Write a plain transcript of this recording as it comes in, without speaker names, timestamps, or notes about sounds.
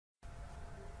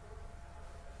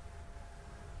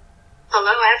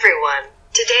Hello everyone.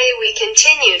 Today we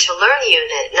continue to learn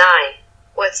Unit 9.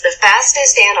 What's the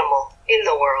fastest animal in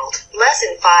the world?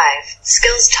 Lesson 5.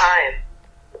 Skills time.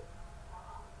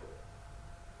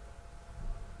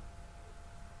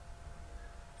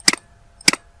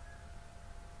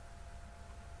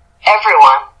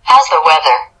 Everyone, how's the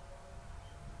weather?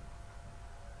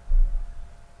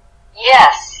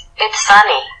 Yes, it's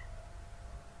sunny.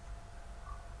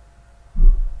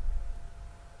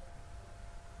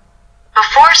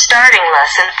 Before starting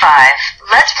Lesson 5,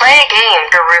 let's play a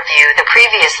game to review the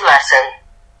previous lesson.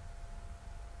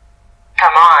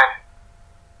 Come on.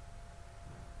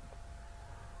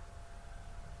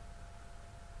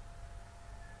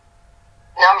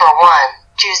 Number 1.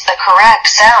 Choose the correct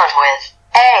sound with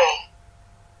A.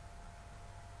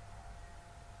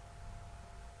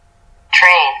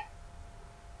 Train.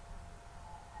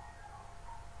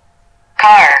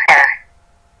 Car.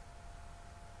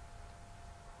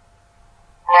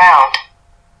 Round.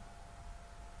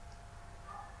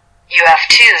 You have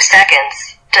 2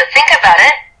 seconds to think about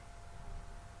it.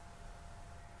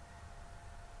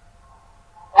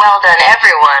 Well done,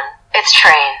 everyone. It's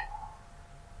train.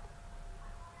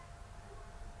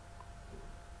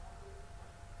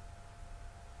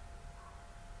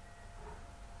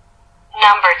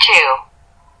 Number 2.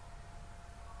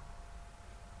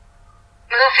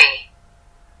 Movie.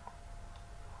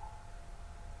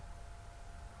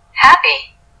 Happy.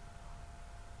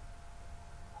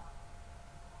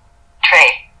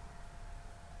 Tray.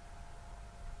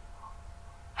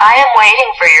 I am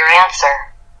waiting for your answer.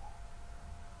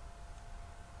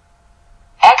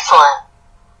 Excellent.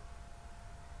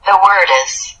 The word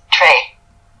is tray.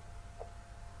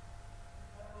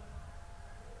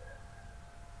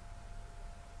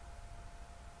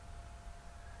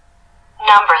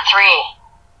 Number 3.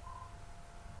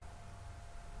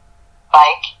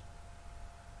 Bike.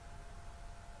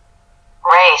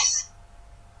 Race.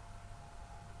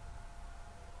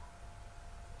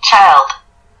 Child.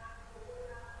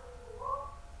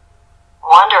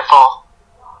 Wonderful.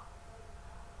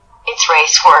 It's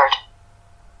race word.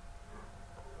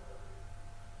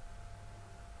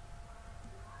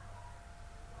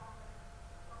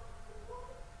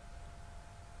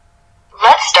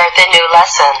 Let's start the new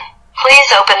lesson.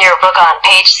 Please open your book on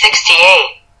page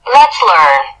 68. Let's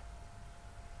learn.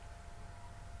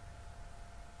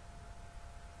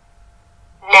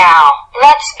 Now,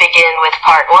 let's begin with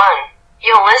part 1.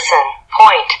 You'll listen,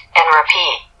 point, and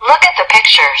repeat. Look at the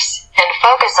pictures, and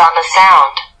focus on the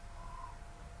sound.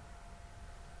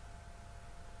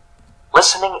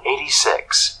 Listening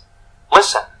 86.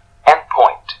 Listen and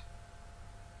point.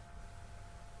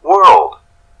 World.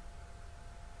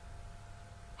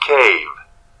 Cave.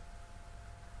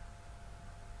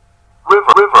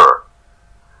 River.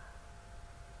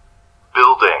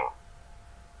 Building.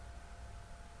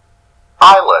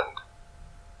 Island.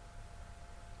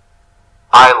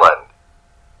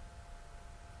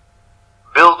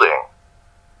 Building.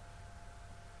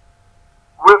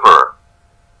 River.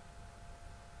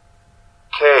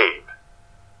 Cave.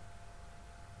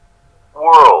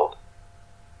 World.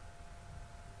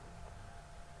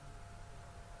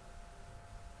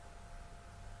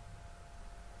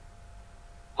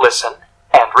 Listen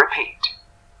and repeat.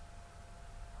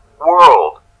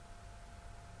 World.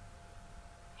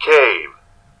 Cave.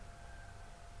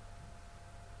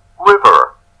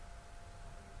 River.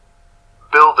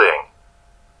 Building.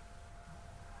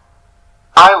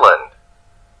 Island.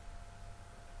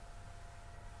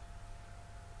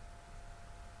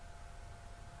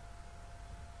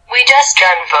 We just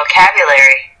done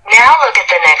vocabulary. Now look at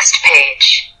the next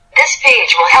page. This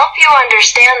page will help you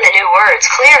understand the new words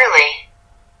clearly.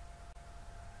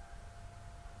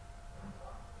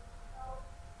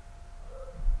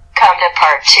 Come to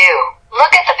part 2.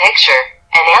 Look at the picture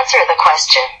and answer the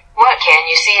question. What can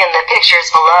you see in the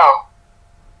pictures below?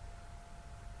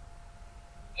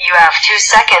 You have 2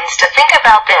 seconds to think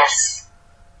about this.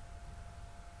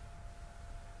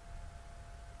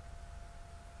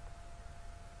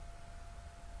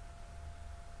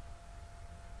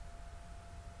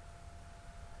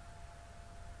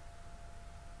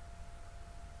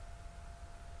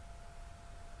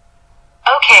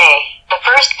 Okay, the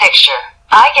first picture.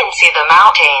 I can see the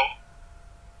mountain.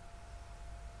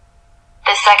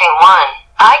 The second one.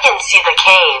 I can see the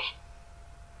cave.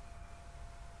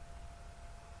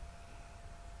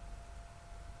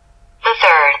 The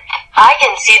third. I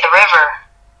can see the river.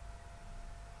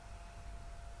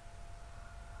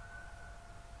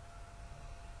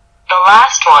 The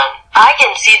last one. I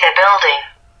can see the building.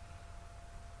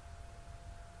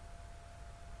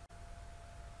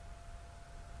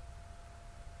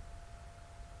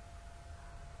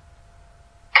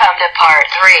 to part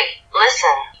 3.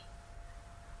 Listen.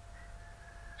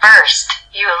 First,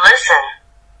 you listen.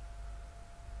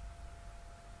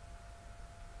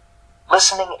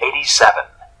 Listening 87.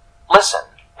 Listen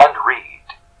and read.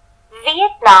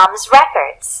 Vietnam's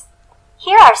records.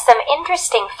 Here are some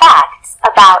interesting facts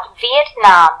about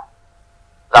Vietnam.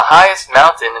 The highest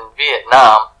mountain in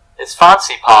Vietnam is Phan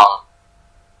Xipang.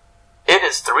 It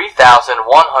is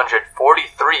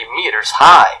 3,143 meters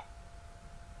high.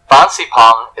 Phan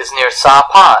Xipang is near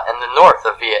Sapa in the north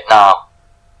of Vietnam.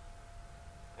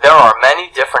 There are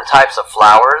many different types of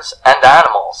flowers and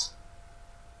animals.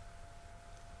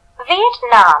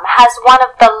 Vietnam has one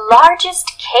of the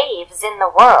largest caves in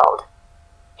the world.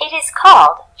 It is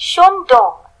called Xuân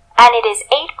Dong, and it is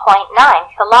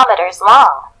 8.9 kilometers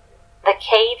long. The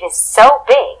cave is so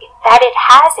big that it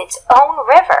has its own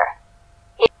river.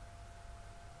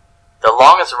 The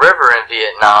longest river in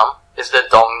Vietnam is the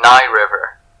Dong Nai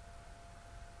River.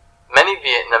 Many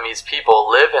Vietnamese people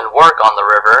live and work on the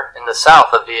river in the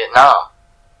south of Vietnam.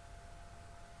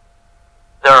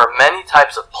 There are many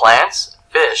types of plants,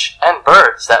 fish, and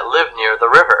birds that live near the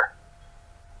river.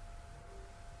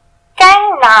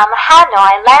 Gang Nam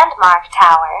Hanoi Landmark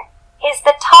Tower is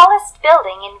the tallest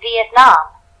building in Vietnam.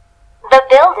 The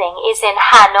building is in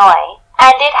Hanoi,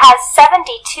 and it has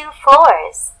 72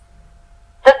 floors.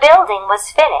 The building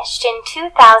was finished in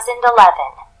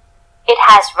 2011. It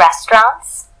has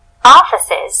restaurants,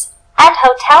 offices, and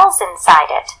hotels inside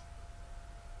it.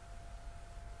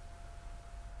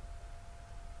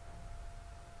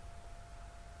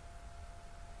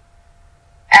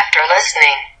 After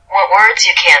listening, what words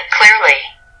you can't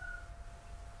clearly?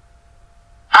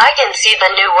 I can see the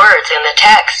new words in the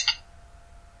text.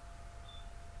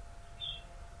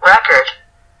 Record.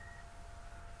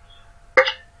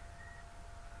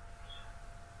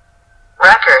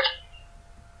 Record.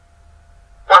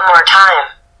 One more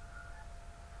time.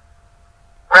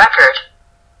 Record.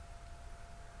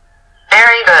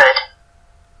 Very good.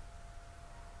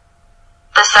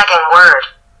 The second word.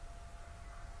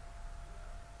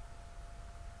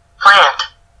 Plant.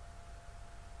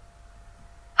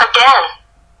 Again.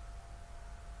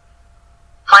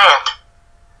 Plant.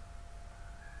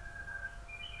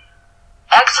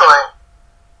 Excellent.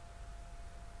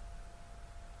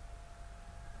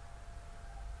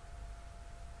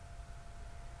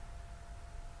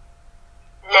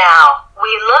 Now, we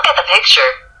look at the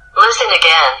picture. Listen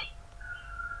again.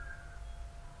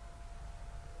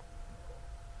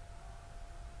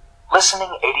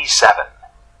 Listening 87.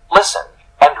 Listen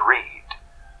and read.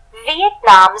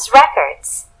 Vietnam's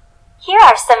records. Here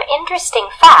are some interesting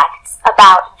facts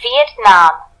about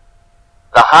Vietnam.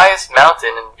 The highest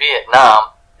mountain in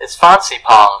Vietnam is Phan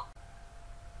Xipang.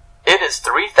 It is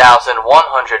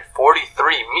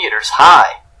 3,143 meters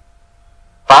high.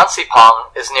 Phan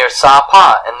Xipang is near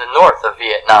Sapa in the north of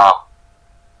Vietnam.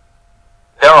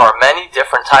 There are many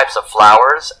different types of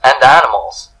flowers and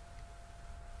animals.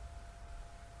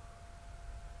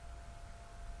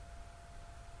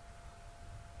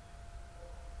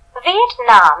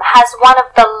 Vietnam has one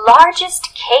of the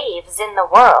largest caves in the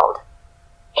world.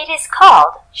 It is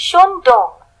called Xuân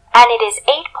Dong, and it is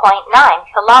 8.9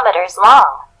 kilometers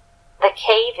long. The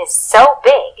cave is so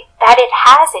big that it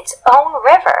has its own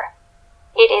river.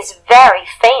 It is very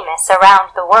famous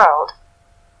around the world.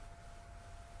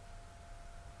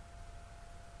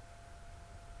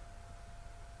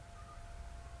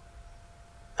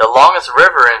 The longest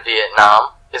river in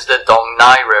Vietnam is the Dong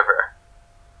Nai River.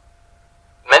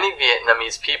 Many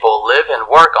Vietnamese people live and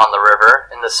work on the river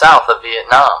in the south of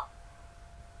Vietnam.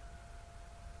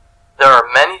 There are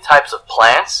many types of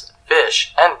plants,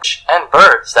 fish, and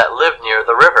birds that live near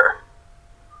the river.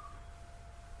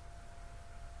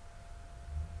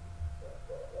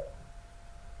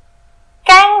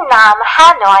 Gang Nam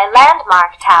Hanoi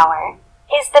Landmark Tower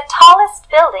is the tallest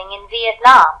building in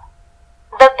Vietnam.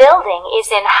 The building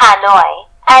is in Hanoi,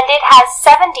 and it has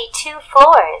 72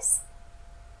 floors.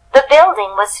 The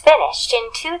building was finished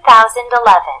in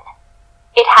 2011.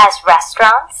 It has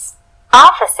restaurants,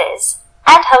 offices,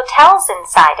 and hotels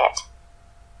inside it.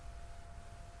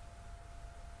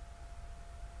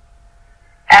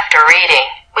 After reading,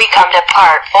 we come to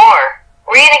part 4.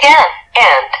 Read again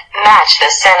and match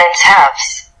the sentence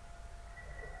halves.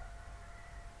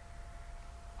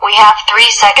 We have 3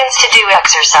 seconds to do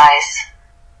exercise.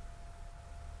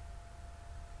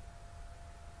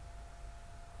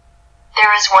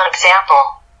 There is one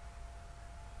example.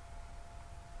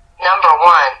 Number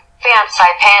 1. Phan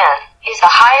Xipang is the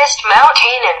highest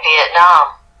mountain in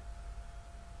Vietnam.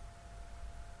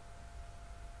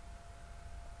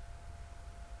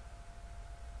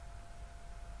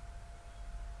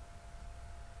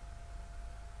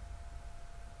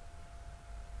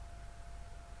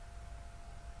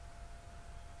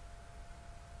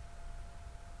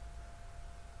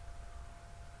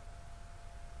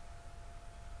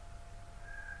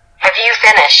 Have you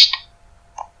finished?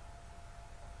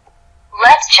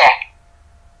 Let's check.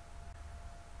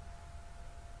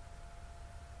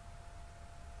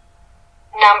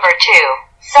 Number 2.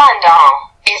 San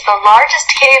Dong is the largest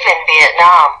cave in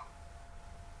Vietnam.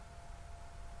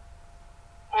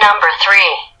 Number 3.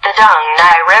 The Dong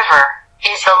Nai River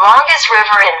is the longest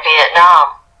river in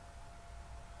Vietnam.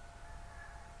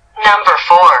 Number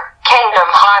 4. Kingdom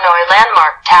Hanoi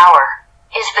Landmark Tower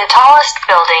is the tallest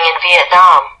building in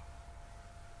Vietnam.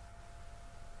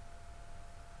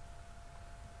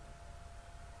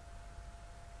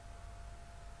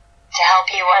 To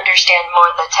help you understand more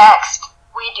of the text,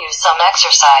 we do some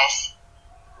exercise.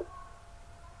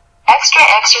 Extra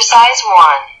exercise 1.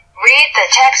 Read the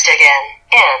text again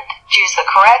and choose the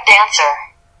correct answer.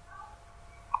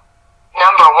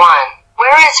 Number 1.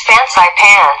 Where is Phan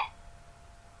Saipan?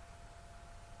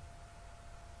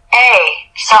 A.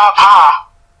 Sa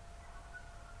Pa.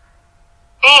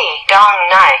 B. Dong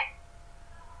Nai.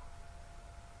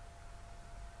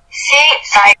 C.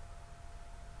 Sai.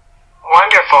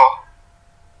 Wonderful.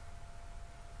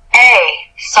 A.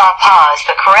 Sa Pa is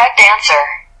the correct answer.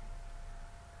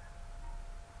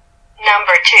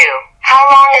 Number 2. How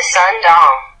long is San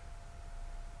Dong?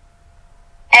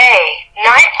 A.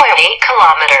 9.8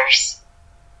 kilometers.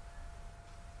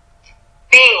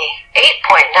 B.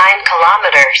 8.9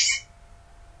 kilometers.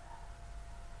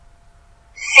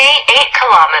 C. 8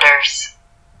 kilometers.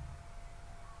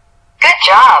 Good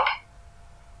job.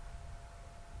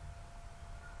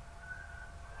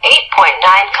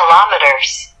 8.9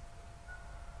 kilometers.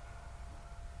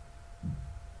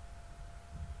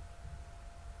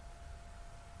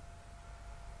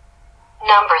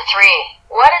 Number 3.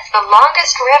 What is the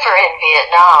longest river in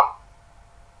Vietnam?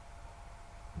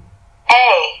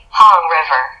 A. Hong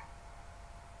River.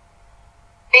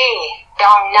 B.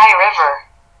 Dong Nai River.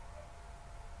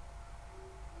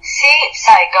 C.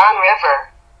 Saigon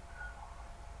River.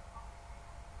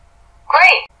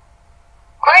 Great!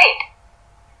 Great!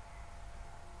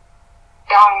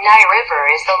 Dong Nai River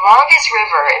is the longest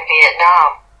river in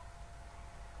Vietnam.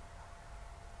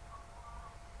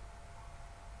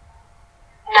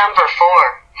 Number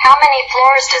 4. How many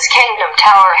floors does Kingdom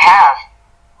Tower have?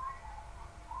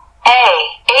 A.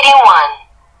 81.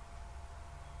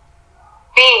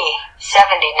 B.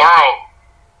 79.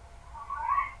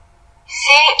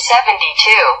 C.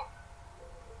 72.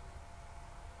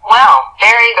 Wow,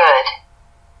 very good.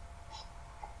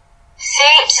 C.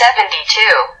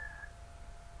 72.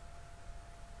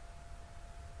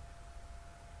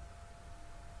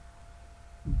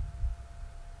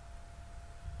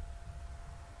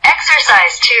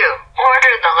 Exercise 2.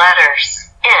 Order the letters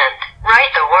and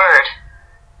write the word.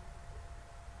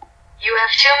 You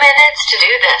have 2 minutes to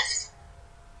do this.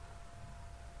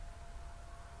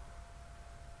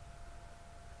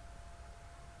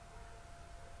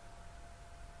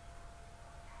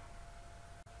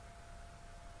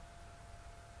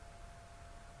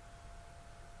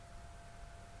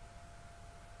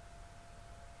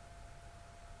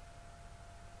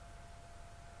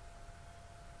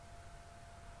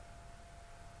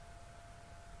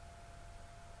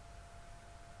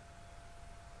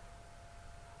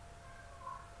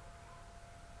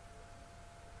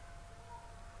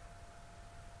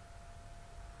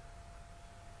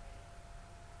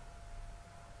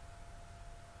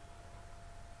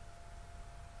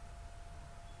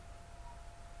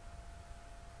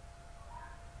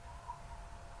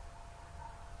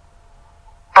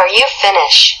 Are you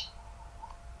finished?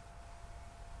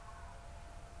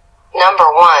 Number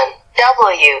 1.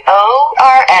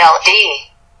 W-O-R-L-D.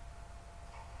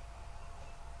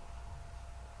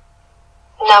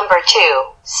 Number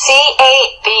 2.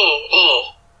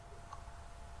 C-A-B-E.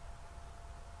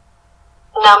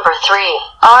 Number 3.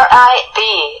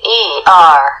 R-I-B-E-R.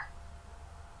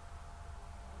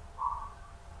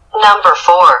 Number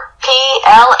 4.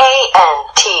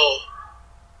 P-L-A-N-T.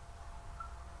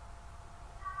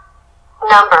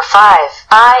 Number 5.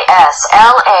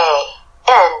 I-S-L-A-N-D.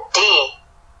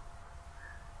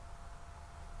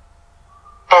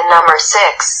 And number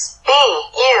 6.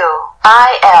 B-U-I-L-D-I-N-G.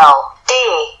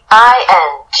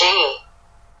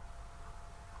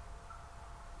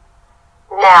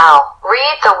 Now,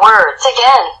 read the words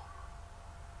again.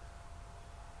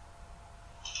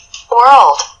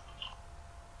 World.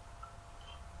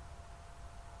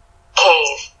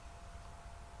 Cave.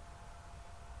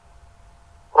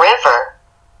 River.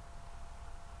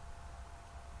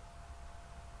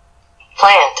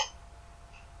 Plant.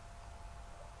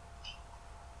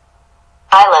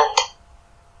 Island.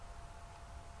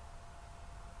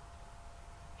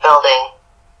 Building.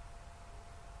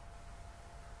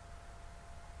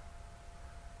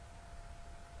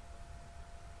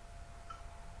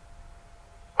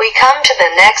 Come to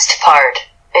the next part.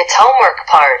 It's homework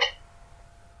part.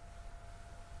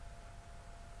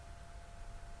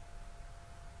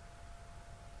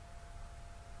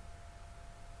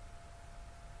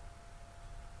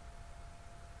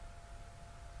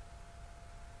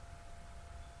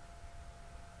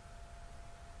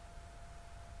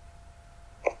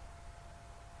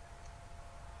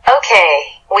 Okay,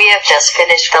 we have just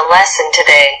finished the lesson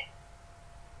today.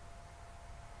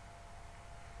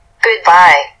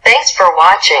 Goodbye. Thanks for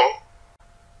watching.